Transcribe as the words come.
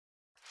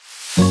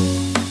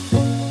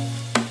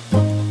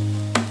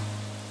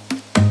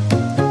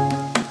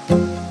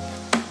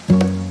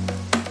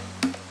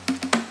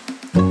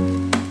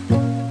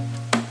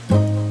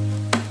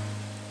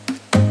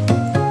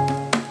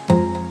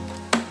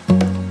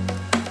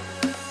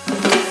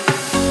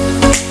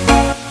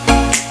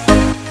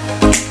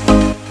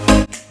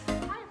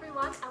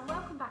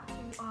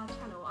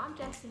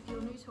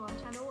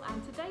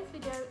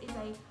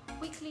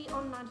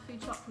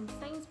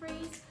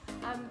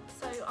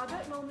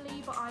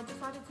normally, but I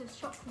decided to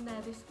shop from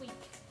there this week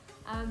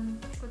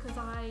because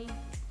I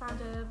found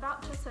a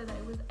voucher so that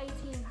it was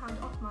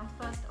 £18 off my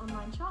first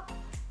online shop.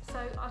 So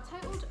I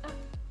totaled a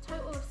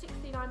total of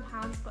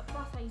 £69, but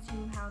plus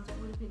 £18 it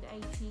would have been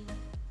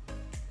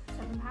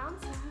 £87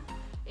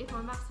 if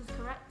my maths is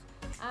correct.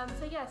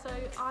 So yeah, so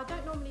I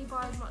don't normally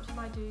buy as much as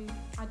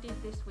I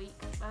did this week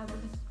because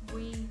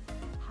we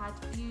had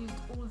used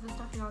all of the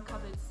stuff in our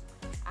cupboards,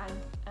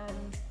 and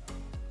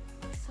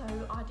so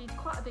I did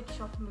quite a big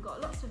shop, and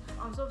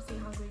I was obviously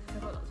hungry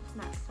because I got lots of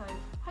snacks. So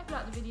hope you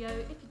like the video.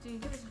 If you do,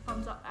 give us a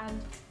thumbs up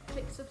and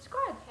click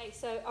subscribe. Okay,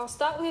 so I'll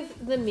start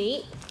with the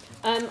meat.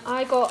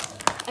 I got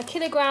a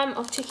kilogram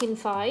of chicken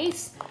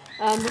thighs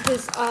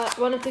because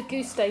one of the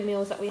gusto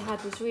meals that we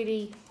had was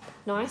really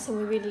nice and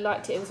we really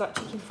liked it. It was like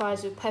chicken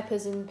thighs with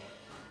peppers and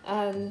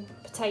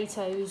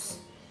potatoes.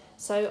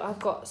 So I've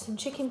got some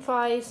chicken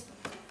thighs.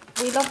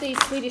 We love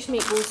these Swedish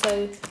meatballs,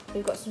 so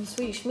we've got some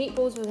Swedish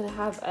meatballs. We're going to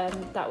have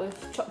that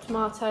with chopped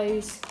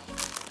tomatoes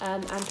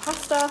and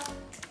pasta.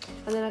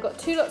 And then I got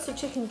 2 lots of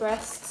chicken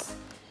breasts.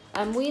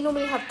 We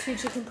normally have 2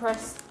 chicken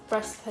breasts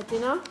per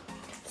dinner.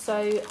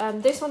 So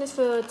this one is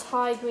for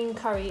Thai green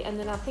curry, and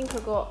then I think I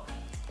got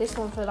this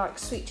one for like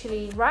sweet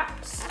chili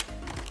wraps.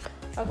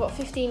 I've got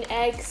 15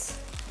 eggs.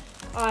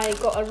 I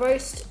got a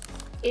roast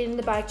in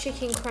the bag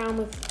chicken crown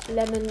with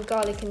lemon,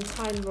 garlic and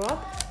thyme rub,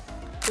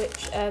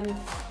 which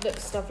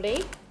looks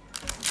lovely.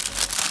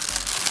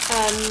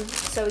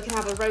 So we can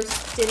have a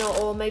roast dinner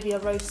or maybe a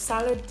roast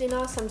salad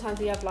dinner. Sometimes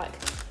we have like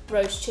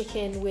roast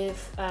chicken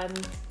with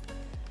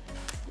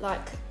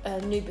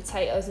new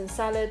potatoes and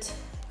salad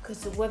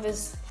because the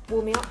weather's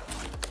warming up.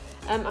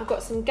 I've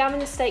got some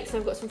gammon steaks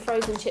and I've got some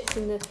frozen chips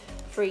in the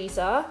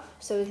freezer,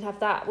 so we can have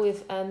that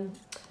with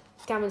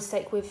gammon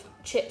steak with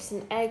chips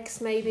and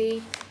eggs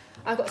maybe.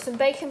 I've got some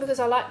bacon because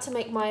I like to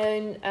make my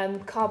own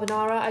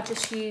carbonara. I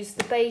just use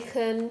the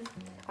bacon,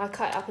 I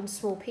cut it up into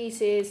small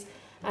pieces,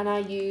 and I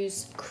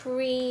use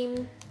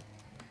cream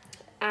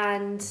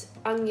and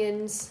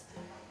onions,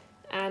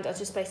 and I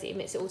just basically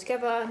mix it all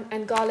together,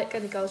 and garlic,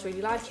 and the girls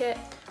really like it.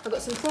 I've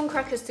got some prawn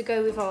crackers to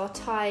go with our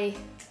Thai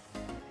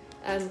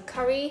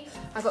curry.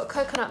 I've got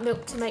coconut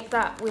milk to make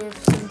that with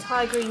some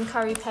Thai green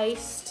curry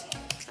paste,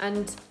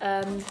 and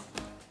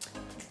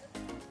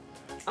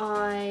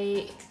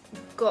I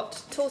got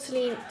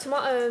tortellini,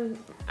 tomato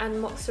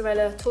and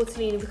mozzarella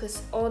tortellini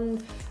because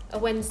on a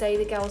Wednesday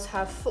the girls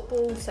have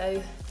football,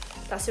 so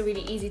that's a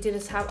really easy dinner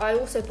to have. I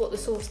also bought the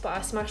sauce but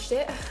I smashed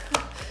it.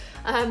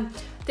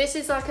 This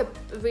is like a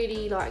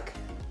really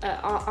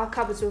our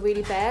cupboards were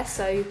really bare,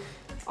 so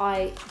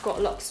I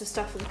got lots of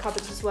stuff from the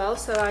cupboards as well.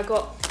 So I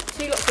got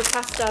 2 lots of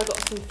pasta, I got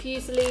some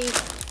fusilli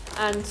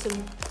and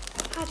some,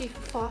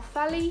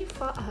 farfalle?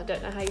 I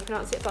don't know how you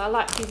pronounce it, but I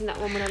like using that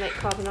one when I make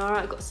carbonara.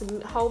 I got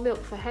some whole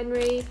milk for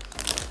Henry.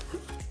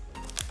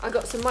 I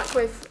got some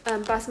microwave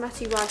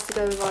basmati rice to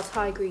go with our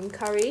Thai green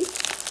curry.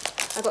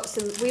 I got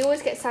some, we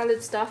always get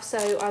salad stuff, so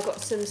I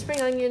got some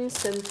spring onions,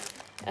 some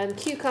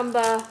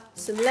cucumber,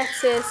 some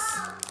lettuce,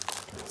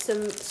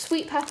 some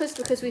sweet peppers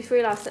because we've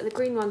realised that the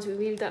green ones, we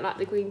really don't like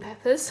the green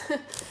peppers.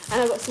 And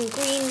I got some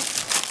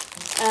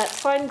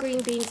fine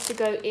green beans to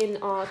go in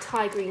our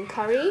Thai green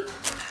curry.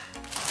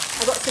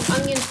 I got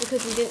some onions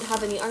because we didn't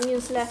have any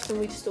onions left and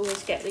we just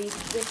always get this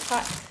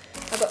pack.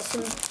 I got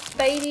some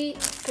baby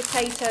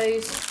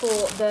potatoes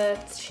for the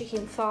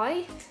chicken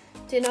thigh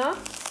dinner.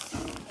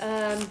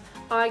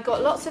 I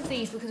got lots of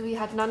these because we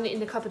had none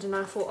in the cupboard and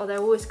I thought, oh, they're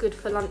always good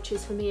for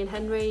lunches for me and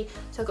Henry.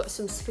 So I got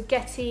some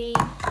spaghetti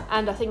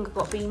and I think I've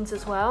got beans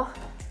as well.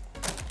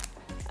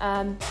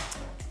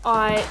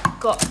 I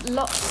got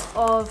lots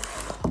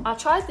of, I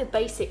tried the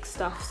basic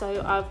stuff.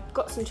 So I've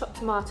got some chopped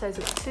tomatoes,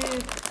 I've got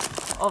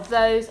 2 of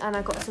those, and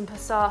I got some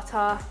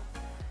passata,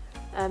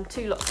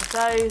 2 lots of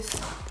those.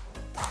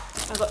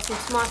 I got some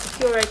tomato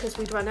puree because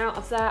we'd run out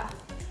of that.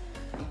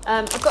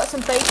 I've got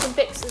some bacon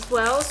bits as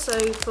well, so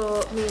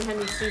for me and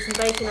Henry to do some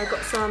bacon. I've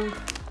got some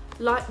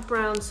light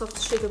brown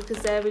soft sugar because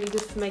they're really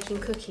good for making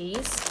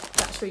cookies.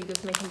 That's really good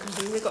for making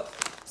cookies. We've got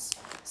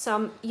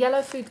some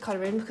yellow food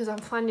colouring because I'm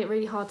finding it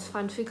really hard to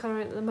find food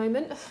colouring at the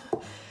moment.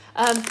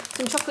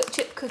 Some chocolate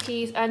chip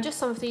cookies and just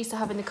some of these to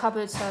have in the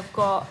cupboard. So I've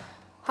got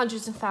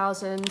hundreds and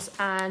thousands,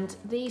 and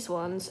these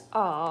ones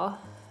are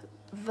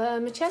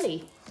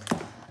vermicelli.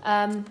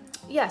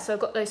 Yeah, so I've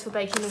got those for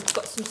baking. I've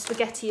got some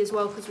spaghetti as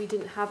well because we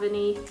didn't have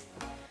any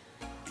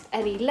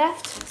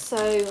left.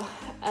 So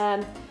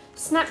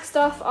snack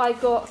stuff, I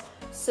got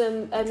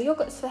some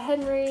yogurts for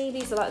Henry.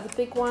 These are like the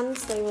big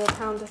ones, they were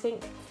 £1 I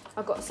think.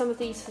 I've got some of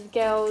these for the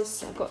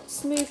girls. I've got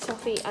smooth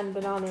toffee and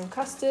banana and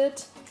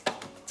custard.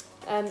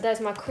 There's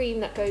my cream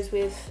that goes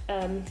with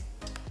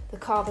the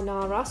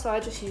carbonara, so I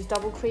just use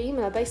double cream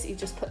and I basically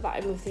just put that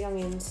in with the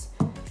onions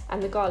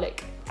and the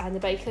garlic and the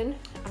bacon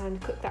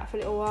and cook that for a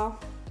little while.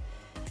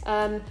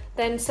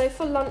 Then so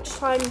for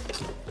lunchtime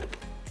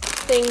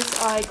things,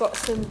 I got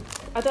some,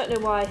 I don't know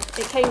why,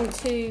 they came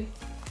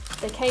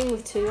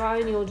with two, I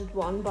only ordered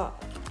 1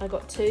 but I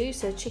got 2,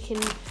 so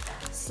chicken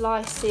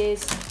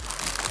slices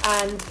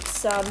and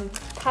some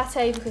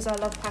pate because I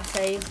love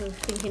pate, so I'm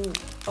thinking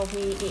of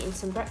me eating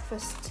some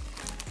breakfast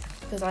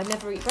because I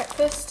never eat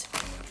breakfast,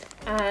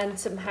 and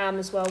some ham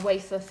as well,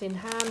 wafer thin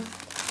ham.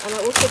 And I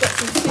also got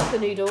some super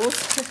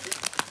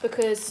noodles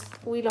because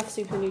we love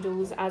super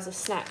noodles as a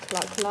snack,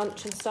 like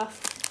lunch and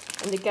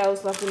stuff, and the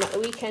girls love them at the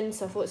weekend,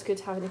 so I thought it's good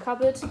to have in the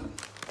cupboard.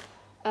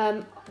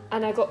 And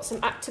I got some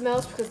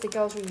Actimels because the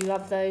girls really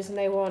love those and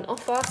they were on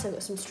offer, so I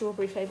got some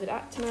strawberry flavoured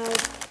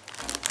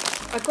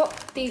Actimels. I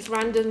got these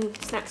random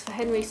snacks for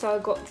Henry, so I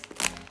got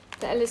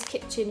the Ella's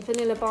Kitchen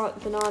vanilla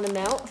banana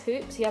melt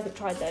hoops. He hasn't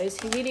tried those.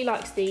 He really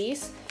likes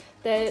these.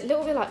 They're a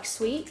little bit like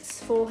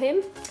sweets for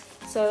him,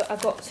 so I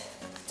got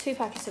 2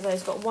 packets of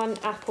those. Got 1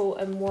 apple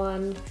and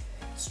 1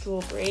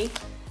 strawberry,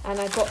 and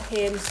I got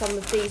him some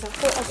of these. I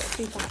thought I got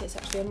 2 packets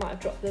actually, I might have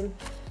dropped them.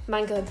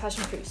 Mango and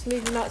passion fruit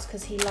smoothie nuts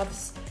because he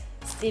loves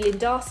stealing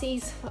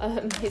Darcy's,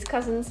 his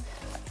cousins.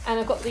 And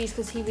I got these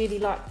because he really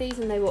liked these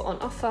and they were on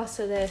offer,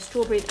 so they're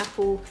strawberry and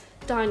apple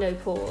dino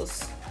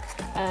paws.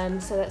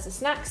 So that's a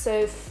snack.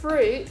 So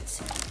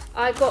fruit,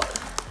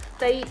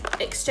 they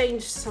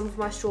exchanged some of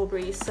my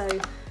strawberries, so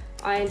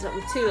I ended up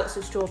with 2 lots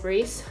of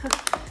strawberries.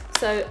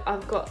 So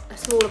I've got a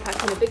smaller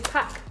pack and a big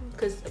pack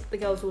because the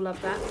girls will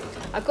love that.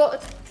 I've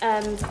got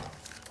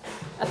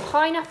a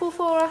pineapple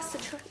for us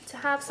to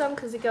have some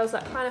because the girls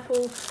like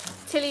pineapple.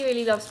 Tilly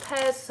really loves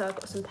pears, so I've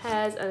got some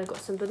pears, and I've got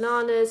some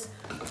bananas,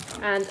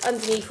 and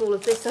underneath all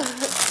of this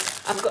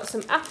I've got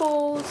some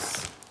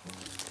apples.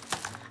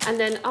 And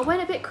then I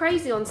went a bit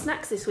crazy on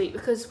snacks this week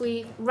because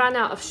we ran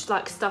out of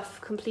like stuff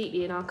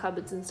completely in our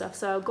cupboards and stuff,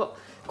 so I've got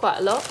quite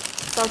a lot.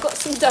 So I've got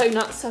some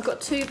donuts. I've got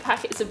 2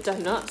 packets of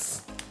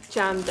donuts,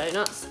 jam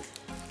donuts.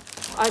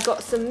 I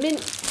got some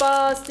mint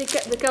bars.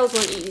 The girls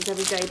won't eat these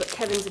every day, but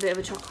Kevin's a bit of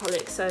a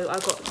chocoholic, so I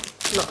got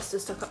lots to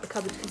stock up the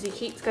cupboard because he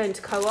keeps going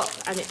to Co-op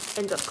and it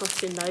ends up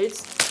costing loads.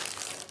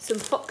 Some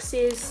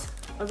Fox's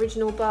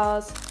original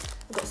bars.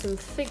 I've got some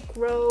fig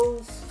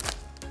rolls,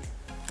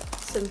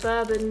 some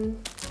bourbon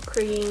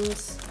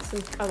creams.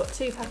 I've got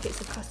 2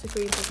 packets of custard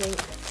creams, I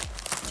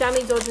think.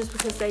 Jammy Dodgers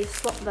because they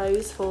swap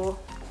those for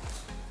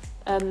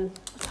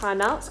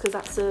timeouts because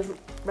that's a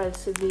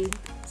relatively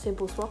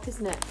simple swap,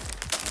 isn't it?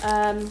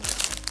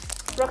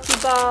 Rocky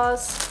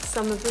bars,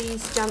 some of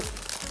these jam.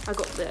 I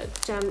got the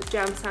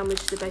jam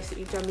sandwich, they're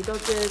basically Jammy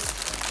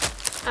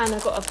Dodgers, and I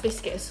got a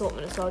biscuit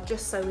assortment as well,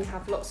 just so we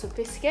have lots of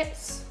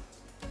biscuits.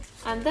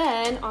 And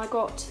then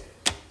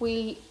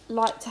we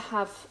like to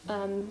have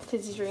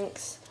fizzy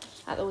drinks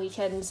at the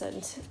weekends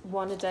and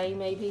 1 a day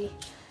maybe.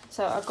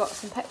 So I've got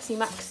some Pepsi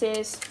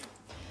Maxes,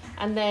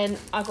 and then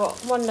I got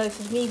 1 loaf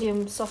of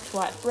medium soft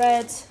white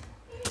bread.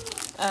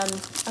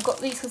 I got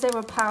these because they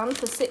were £1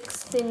 for 6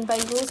 thin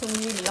bagels, and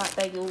we really like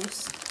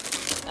bagels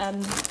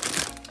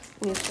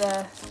with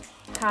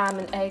ham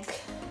and egg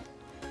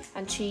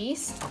and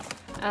cheese.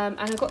 And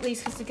I got these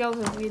because the girls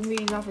have been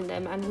really loving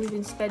them, and we've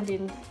been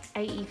spending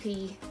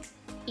 80p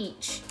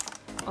each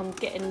on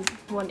getting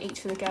 1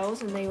 each for the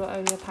girls, and they were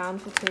only £1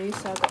 for 2,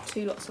 so I got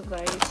 2 lots of those.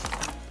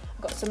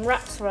 I got some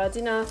wraps for our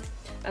dinner,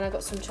 and I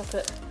got some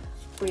chocolate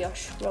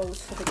brioche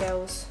rolls for the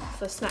girls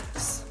for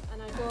snacks.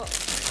 And I got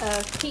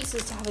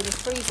pizzas to have in the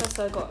freezer,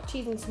 so I got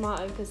cheese and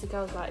tomato because the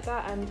girls like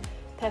that, and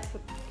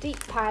deep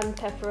pan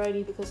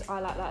pepperoni because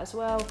I like that as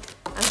well,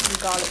 and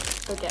some garlic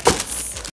baguettes.